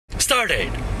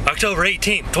Stardate, October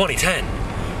 18th, 2010.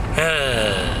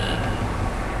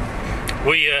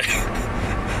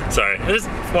 Sorry, I just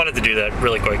wanted to do that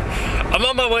really quick. I'm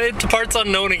on my way to Parts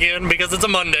Unknown again because it's a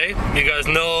Monday. You guys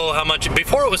know how much,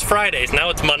 before it was Fridays, now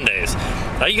it's Mondays.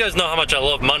 Now you guys know how much I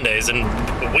love Mondays,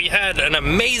 and we had an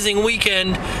amazing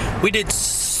weekend. We did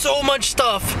so much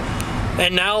stuff,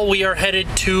 and now we are headed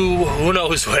to who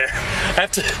knows where. I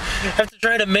have to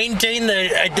try to maintain the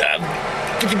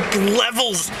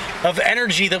levels of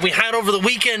energy that we had over the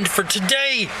weekend for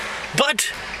today,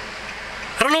 but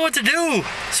I don't know what to do.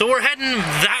 So we're heading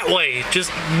that way, just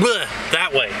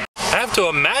that way. I have to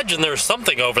imagine there's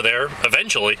something over there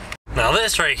eventually. Now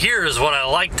this right here is what I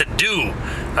like to do.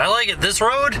 I like it. This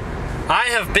road, I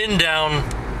have been down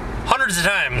hundreds of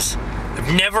times.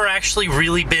 I've never actually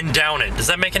really been down it. Does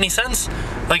that make any sense?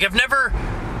 Like, I've never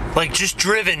like just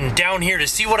driven down here to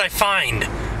see what I find.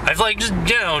 I've like just,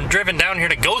 you know, driven down here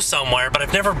to go somewhere, but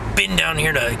I've never been down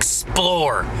here to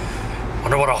explore.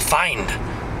 Wonder what I'll find.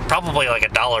 Probably like a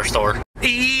dollar store.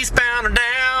 Eastbound or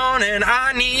down, and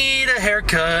I need a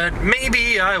haircut.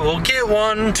 Maybe I will get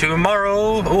one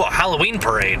tomorrow. Oh, a Halloween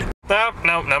parade. Nope.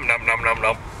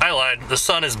 I lied. The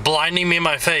sun is blinding me in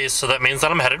my face, so that means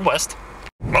that I'm headed west.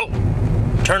 Oh,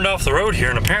 turned off the road here,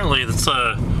 and apparently it's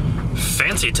a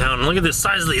fancy town. Look at the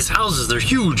size of these houses. They're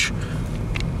huge.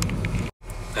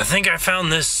 I think I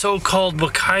found this so-called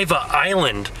Wakaiva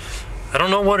Island. I don't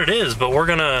know what it is, but we're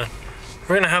gonna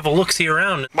have a look-see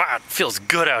around. Wow, it feels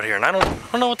good out here, and I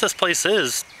don't know what this place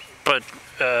is, but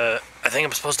I think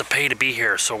I'm supposed to pay to be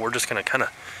here, so we're just gonna kind of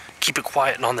keep it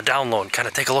quiet and on the down low and kind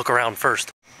of take a look around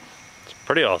first. It's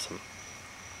pretty awesome.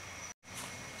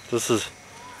 This is,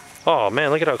 oh man,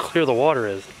 look at how clear the water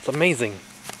is. It's amazing.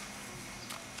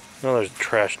 No, there's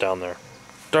trash down there.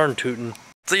 Darn tootin'.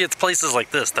 See, it's places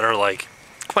like this that are like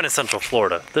quintessential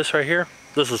Florida. This right here,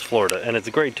 this is Florida, and it's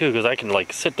great too because I can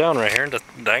like sit down right here and just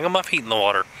dangle my feet in the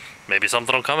water. Maybe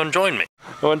something will come and join me.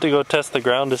 I went to go test the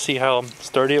ground to see how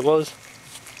sturdy it was.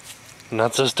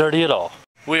 Not so sturdy at all.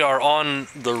 We are on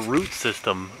the root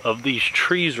system of these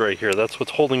trees right here. That's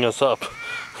what's holding us up.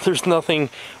 There's nothing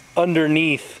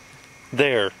underneath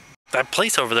there. That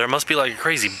place over there must be like a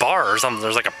crazy bar or something.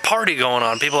 There's like a party going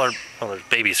on. People are, well, there's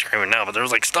babies screaming now, but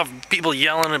there's like stuff, people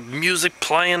yelling and music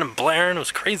playing and blaring. It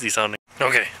was crazy sounding.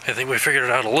 Okay, I think we figured it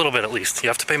out a little bit at least. You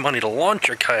have to pay money to launch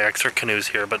your kayaks or canoes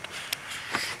here, but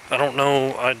I don't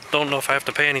know if I have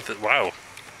to pay anything. Wow,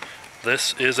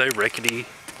 this is a rickety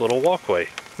little walkway.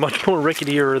 Much more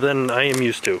ricketier than I am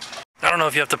used to. I don't know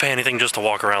if you have to pay anything just to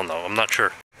walk around though, I'm not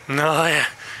sure. No, yeah,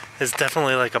 it's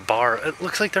definitely like a bar. It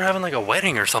looks like they're having like a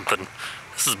wedding or something.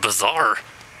 This is bizarre.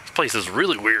 This place is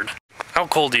really weird. How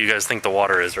cold do you guys think the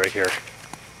water is right here?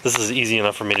 This is easy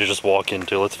enough for me to just walk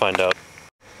into, let's find out.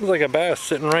 There's like a bass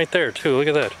sitting right there too, look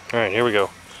at that. All right, here we go.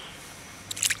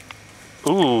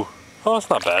 Ooh, oh, it's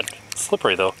not bad. It's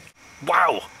slippery though.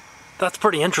 Wow, that's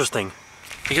pretty interesting.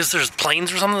 I guess there's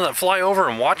planes or something that fly over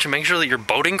and watch and make sure that you're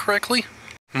boating correctly?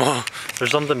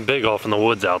 There's something big off in the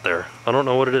woods out there. I don't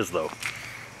know what it is though.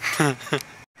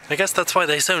 I guess that's why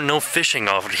they say no fishing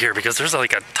off here, because there's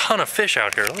like a ton of fish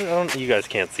out here. You guys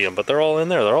can't see them, but they're all in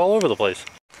there. They're all over the place.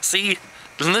 See,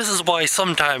 and this is why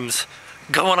sometimes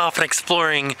going off and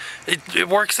exploring, it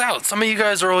works out. Some of you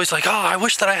guys are always like, oh, I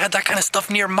wish that I had that kind of stuff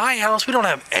near my house. We don't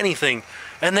have anything.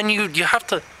 And then you have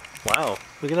to, wow,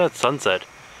 look at that sunset.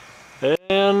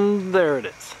 And there it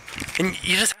is. And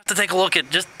you just have to take a look at,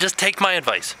 just take my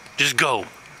advice. Just go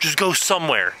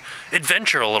somewhere.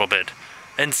 Adventure a little bit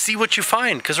and see what you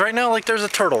find. Because right now, like, there's a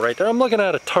turtle right there. I'm looking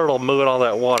at a turtle moving all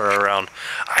that water around.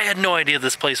 I had no idea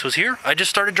this place was here. I just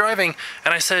started driving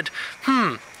and I said,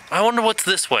 I wonder what's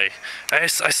this way. I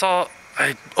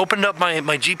opened up my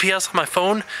GPS on my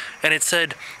phone and it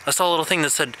said, I saw a little thing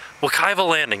that said Wakaiva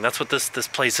Landing. That's what this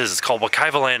place is. It's called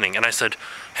Wakaiva Landing. And I said,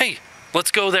 hey, let's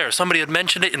go there. Somebody had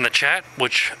mentioned it in the chat,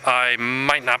 which I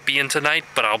might not be in tonight,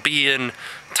 but I'll be in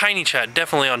Tiny Chat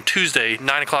definitely on Tuesday,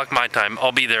 9 o'clock my time.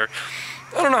 I'll be there.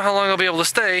 I don't know how long I'll be able to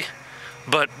stay,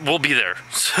 but we'll be there.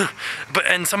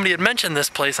 And somebody had mentioned this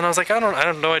place, and I was like, I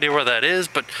have no idea where that is,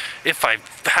 but if I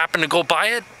happen to go by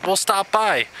it, we'll stop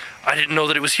by. I didn't know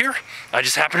that it was here. I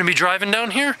just happened to be driving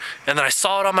down here, and then I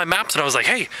saw it on my maps, and I was like,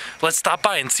 hey, let's stop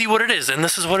by and see what it is. And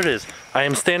this is what it is. I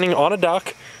am standing on a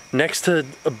dock next to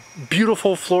a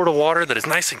beautiful Florida water that is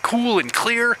nice and cool and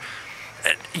clear.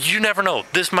 You never know.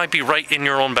 This might be right in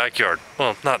your own backyard.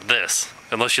 Well, not this,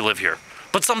 unless you live here.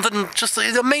 But something just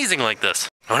amazing like this.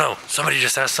 Oh no, somebody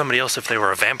just asked somebody else if they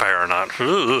were a vampire or not.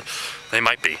 Ooh, they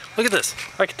might be. Look at this.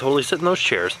 I could totally sit in those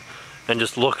chairs and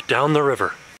just look down the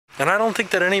river. And I don't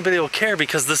think that anybody will care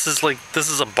because this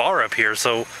is a bar up here,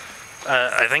 so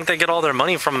I think they get all their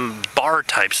money from bar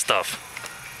type stuff.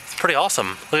 It's pretty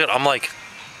awesome. Look at, I'm like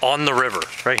on the river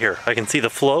right here. I can see the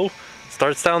flow.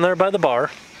 Starts down there by the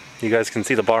bar. You guys can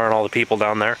see the bar and all the people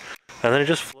down there. And then it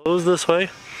just flows this way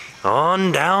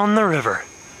on down the river.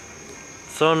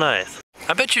 So nice.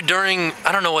 I bet you during,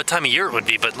 I don't know what time of year it would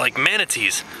be, but like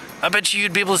manatees, I bet you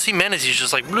you'd be able to see manatees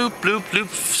just like bloop, bloop, bloop,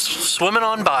 swimming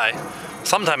on by.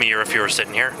 Sometime of year if you were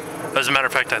sitting here. As a matter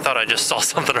of fact, I thought I just saw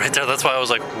something right there. That's why I was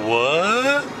like,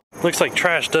 what? Looks like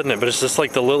trash, doesn't it? But it's just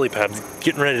like the lily pads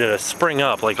getting ready to spring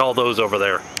up, like all those over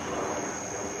there.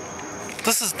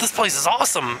 This place is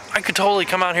awesome. I could totally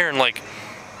come out here and like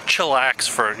chillax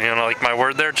for, you know, like my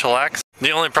word there, chillax. The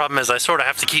only problem is I sort of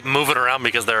have to keep moving around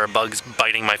because there are bugs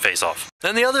biting my face off.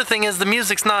 And the other thing is the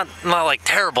music's not like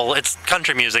terrible. It's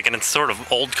country music and it's sort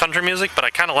of old country music, but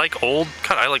I kind of like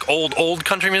old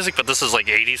country music, but this is like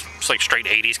 80s. It's like straight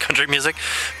 80s country music,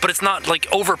 but it's not like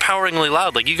overpoweringly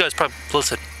loud. Like you guys probably,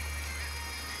 listen.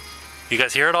 You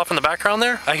guys hear it off in the background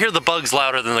there? I hear the bugs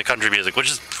louder than the country music, which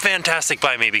is fantastic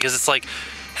by me because it's like,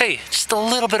 hey, just a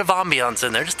little bit of ambiance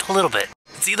in there, just a little bit.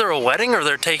 It's either a wedding or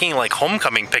they're taking like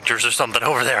homecoming pictures or something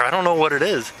over there. I don't know what it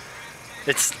is.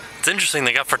 It's interesting,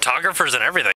 they got photographers and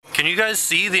everything. Can you guys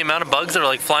see the amount of bugs that are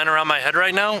like flying around my head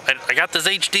right now? I got this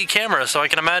HD camera, so I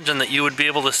can imagine that you would be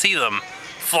able to see them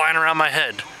flying around my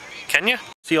head. Can you?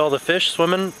 See all the fish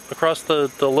swimming across the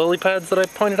lily pads that I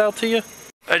pointed out to you?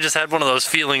 I just had one of those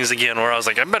feelings again where I was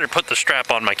like, I better put the strap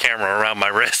on my camera around my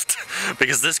wrist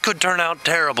because this could turn out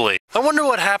terribly. I wonder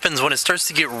what happens when it starts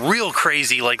to get real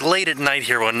crazy, like late at night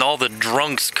here when all the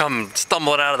drunks come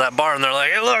stumbling out of that bar and they're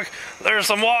like, hey look, there's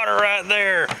some water right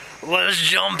there, let's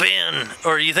jump in.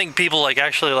 Or you think people like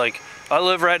actually like, I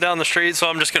live right down the street so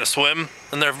I'm just gonna swim?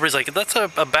 And everybody's like, that's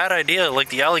a bad idea, like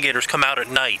the alligators come out at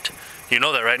night. You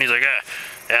know that, right? And he's like,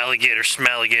 alligators,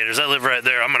 smalligators, I live right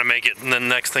there, I'm gonna make it. And then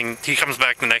next thing, he comes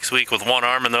back the next week with one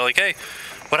arm and they're like, hey,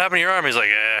 what happened to your arm? He's like,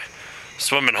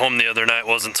 swimming home the other night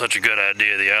wasn't such a good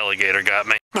idea, the alligator got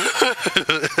me.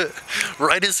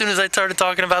 Right as soon as I started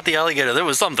talking about the alligator, there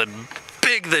was something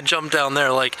big that jumped down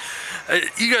there. Like,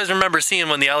 you guys remember seeing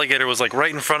when the alligator was like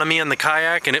right in front of me in the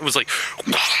kayak and it was like,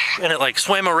 and it like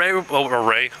swam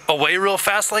away real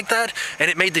fast like that, and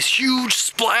it made this huge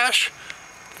splash.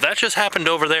 That just happened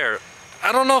over there.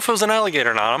 I don't know if it was an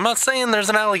alligator or not. I'm not saying there's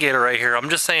an alligator right here. I'm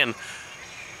just saying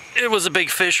it was a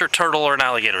big fish or turtle or an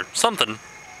alligator. Something.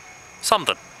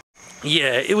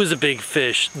 Yeah, it was a big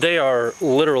fish. They are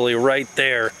literally right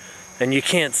there and you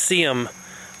can't see them,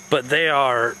 but they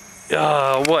are,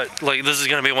 what? Like this is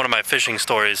gonna be one of my fishing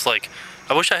stories. Like,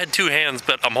 I wish I had two hands,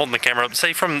 but I'm holding the camera up.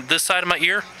 Say from this side of my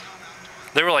ear,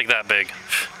 they were like that big.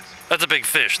 That's a big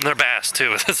fish, and they're bass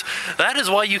too. That is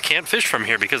why you can't fish from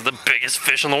here, because the biggest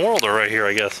fish in the world are right here,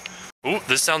 I guess. Ooh,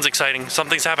 this sounds exciting.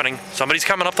 Something's happening. Somebody's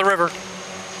coming up the river.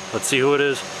 Let's see who it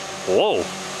is. Whoa.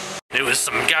 It was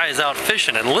some guys out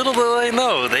fishing, and little do they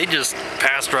know, they just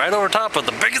passed right over top of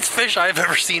the biggest fish I've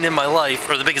ever seen in my life,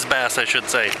 or the biggest bass, I should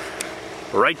say.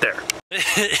 Right there.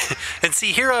 And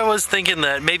see, here I was thinking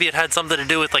that maybe it had something to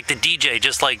do with like the DJ,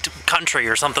 just like country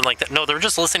or something like that. No, they're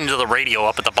just listening to the radio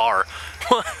up at the bar.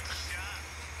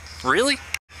 Really?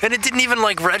 And it didn't even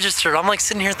like register. I'm like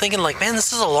sitting here thinking like, man,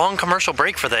 this is a long commercial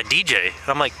break for that DJ. And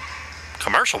I'm like,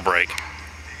 commercial break?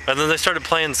 And then they started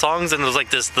playing songs and it was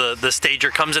like this, the stager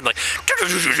comes in like,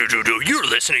 you're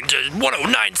listening to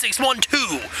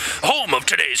 109612, home of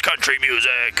today's country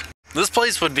music. This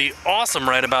place would be awesome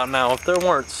right about now if there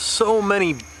weren't so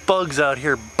many bugs out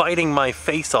here biting my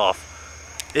face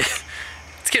off.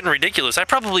 It's getting ridiculous. I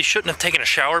probably shouldn't have taken a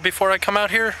shower before I came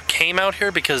out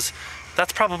here because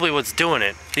that's probably what's doing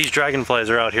it. These dragonflies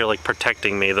are out here like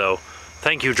protecting me though.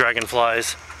 Thank you,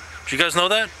 dragonflies. Did you guys know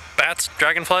that? Bats,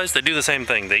 dragonflies, they do the same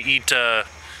thing. They eat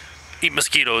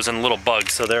mosquitoes and little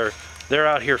bugs, so they're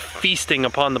out here feasting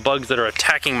upon the bugs that are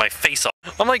attacking my face off.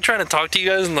 I'm like trying to talk to you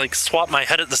guys and like swap my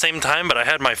head at the same time, but I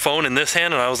had my phone in this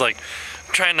hand and I was like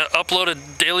trying to upload a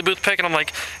Daily Booth pic and I'm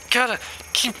like, gotta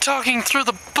keep talking through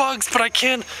the bugs, but I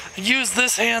can't use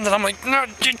this hand, and I'm like, no,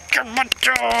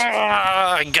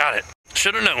 I got it.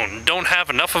 Should have known. Don't have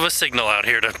enough of a signal out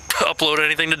here to upload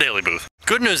anything to Daily Booth.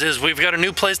 Good news is we've got a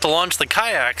new place to launch the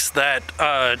kayaks that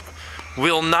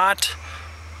will not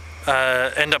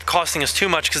end up costing us too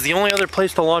much, because the only other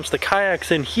place to launch the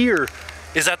kayaks in here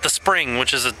is at the spring,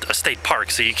 which is a state park,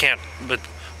 so you can't, but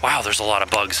wow, there's a lot of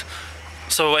bugs.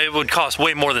 So it would cost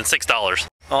way more than $6.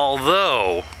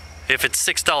 Although, if it's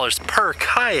 $6 per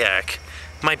kayak,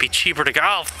 it might be cheaper to go.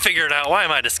 I'll figure it out. Why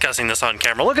am I discussing this on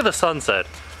camera? Look at the sunset.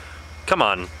 Come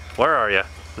on, where are you?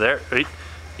 There,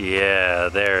 yeah,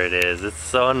 there it is. It's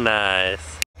so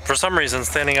nice. For some reason,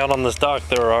 standing out on this dock,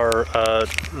 there are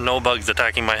no bugs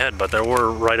attacking my head, but there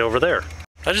were right over there.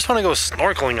 I just want to go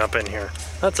snorkeling up in here.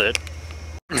 That's it.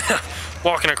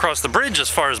 Walking across the bridge as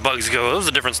far as bugs go, it was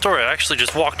a different story. I actually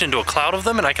just walked into a cloud of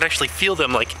them and I could actually feel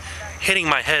them like hitting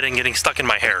my head and getting stuck in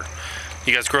my hair.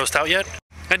 You guys grossed out yet?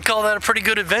 I'd call that a pretty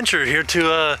good adventure here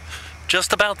to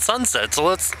just about sunset, so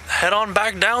let's head on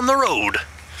back down the road.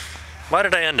 Why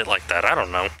did I end it like that? I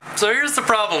don't know. So here's the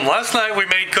problem. Last night we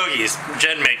made cookies.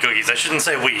 Jen made cookies. I shouldn't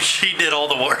say we. She did all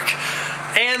the work.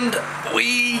 And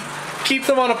we keep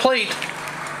them on a plate,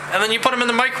 and then you put them in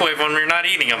the microwave when you're not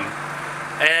eating them.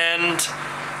 And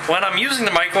when I'm using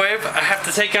the microwave, I have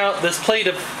to take out this plate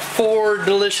of 4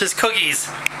 delicious cookies.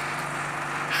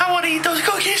 I want to eat those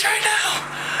cookies right now.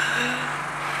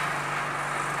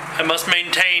 I must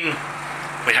maintain,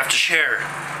 we have to share.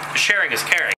 Sharing is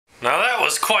caring. Now that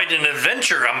was quite an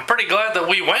adventure. I'm pretty glad that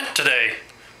we went today.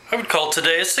 I would call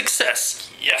today a success.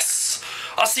 Yes.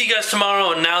 I'll see you guys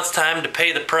tomorrow, and now it's time to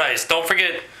pay the price. Don't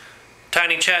forget,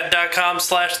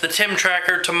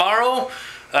 tinychat.com/TheTimTracker tomorrow.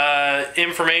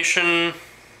 Information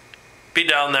be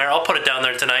down there. I'll put it down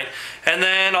there tonight. And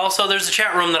then also there's a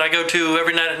chat room that I go to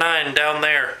every night at 9 down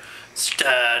there.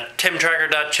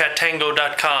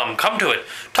 TimTracker.chattango.com. Come to it.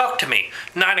 Talk to me.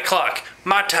 9 o'clock,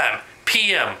 my time,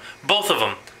 PM, both of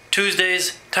them.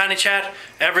 Tuesdays, Tiny Chat.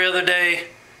 Every other day,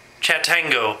 Chat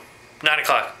Tango. 9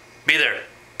 o'clock. Be there.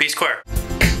 Be square.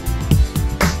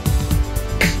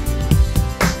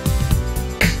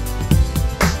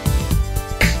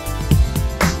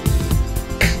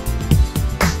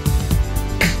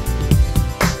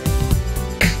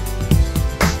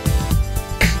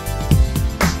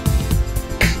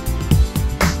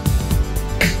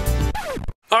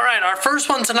 Alright, our first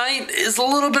one tonight is a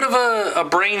little bit of a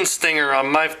brain stinger on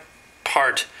my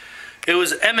part. It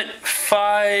was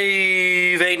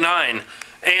Emmett589,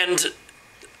 and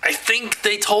I think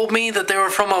they told me that they were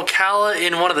from Ocala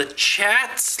in one of the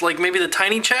chats, like maybe the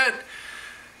Tiny Chat,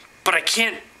 but I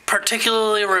can't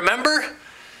particularly remember.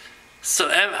 So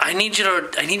I need you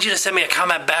to send me a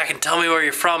comment back and tell me where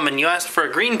you're from. And you asked for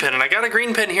a green pin, and I got a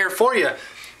green pin here for you.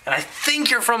 And I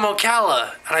think you're from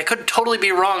Ocala, and I could totally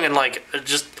be wrong and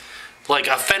just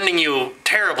offending you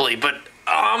terribly, but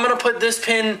I'm gonna put this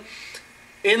pin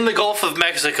in the Gulf of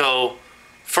Mexico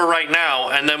for right now,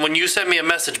 and then when you send me a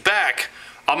message back,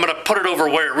 I'm gonna put it over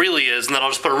where it really is, and then I'll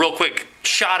just put a real quick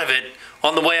shot of it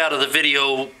on the way out of the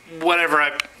video whenever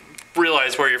I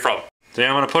realize where you're from. So yeah,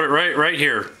 I'm gonna put it right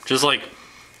here, just like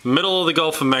middle of the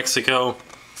Gulf of Mexico,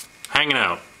 hanging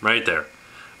out right there.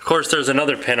 Of course, there's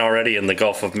another pin already in the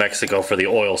Gulf of Mexico for the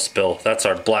oil spill. That's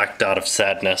our black dot of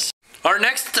sadness. Our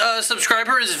next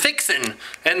subscriber is Vixen,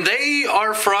 and they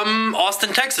are from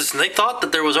Austin, Texas, and they thought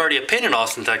that there was already a pin in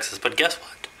Austin, Texas, but guess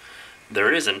what?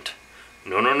 There isn't.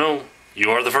 No. You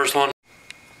are the first one.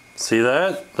 See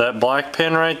that? That black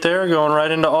pin right there going right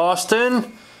into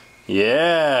Austin?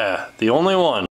 Yeah, the only one.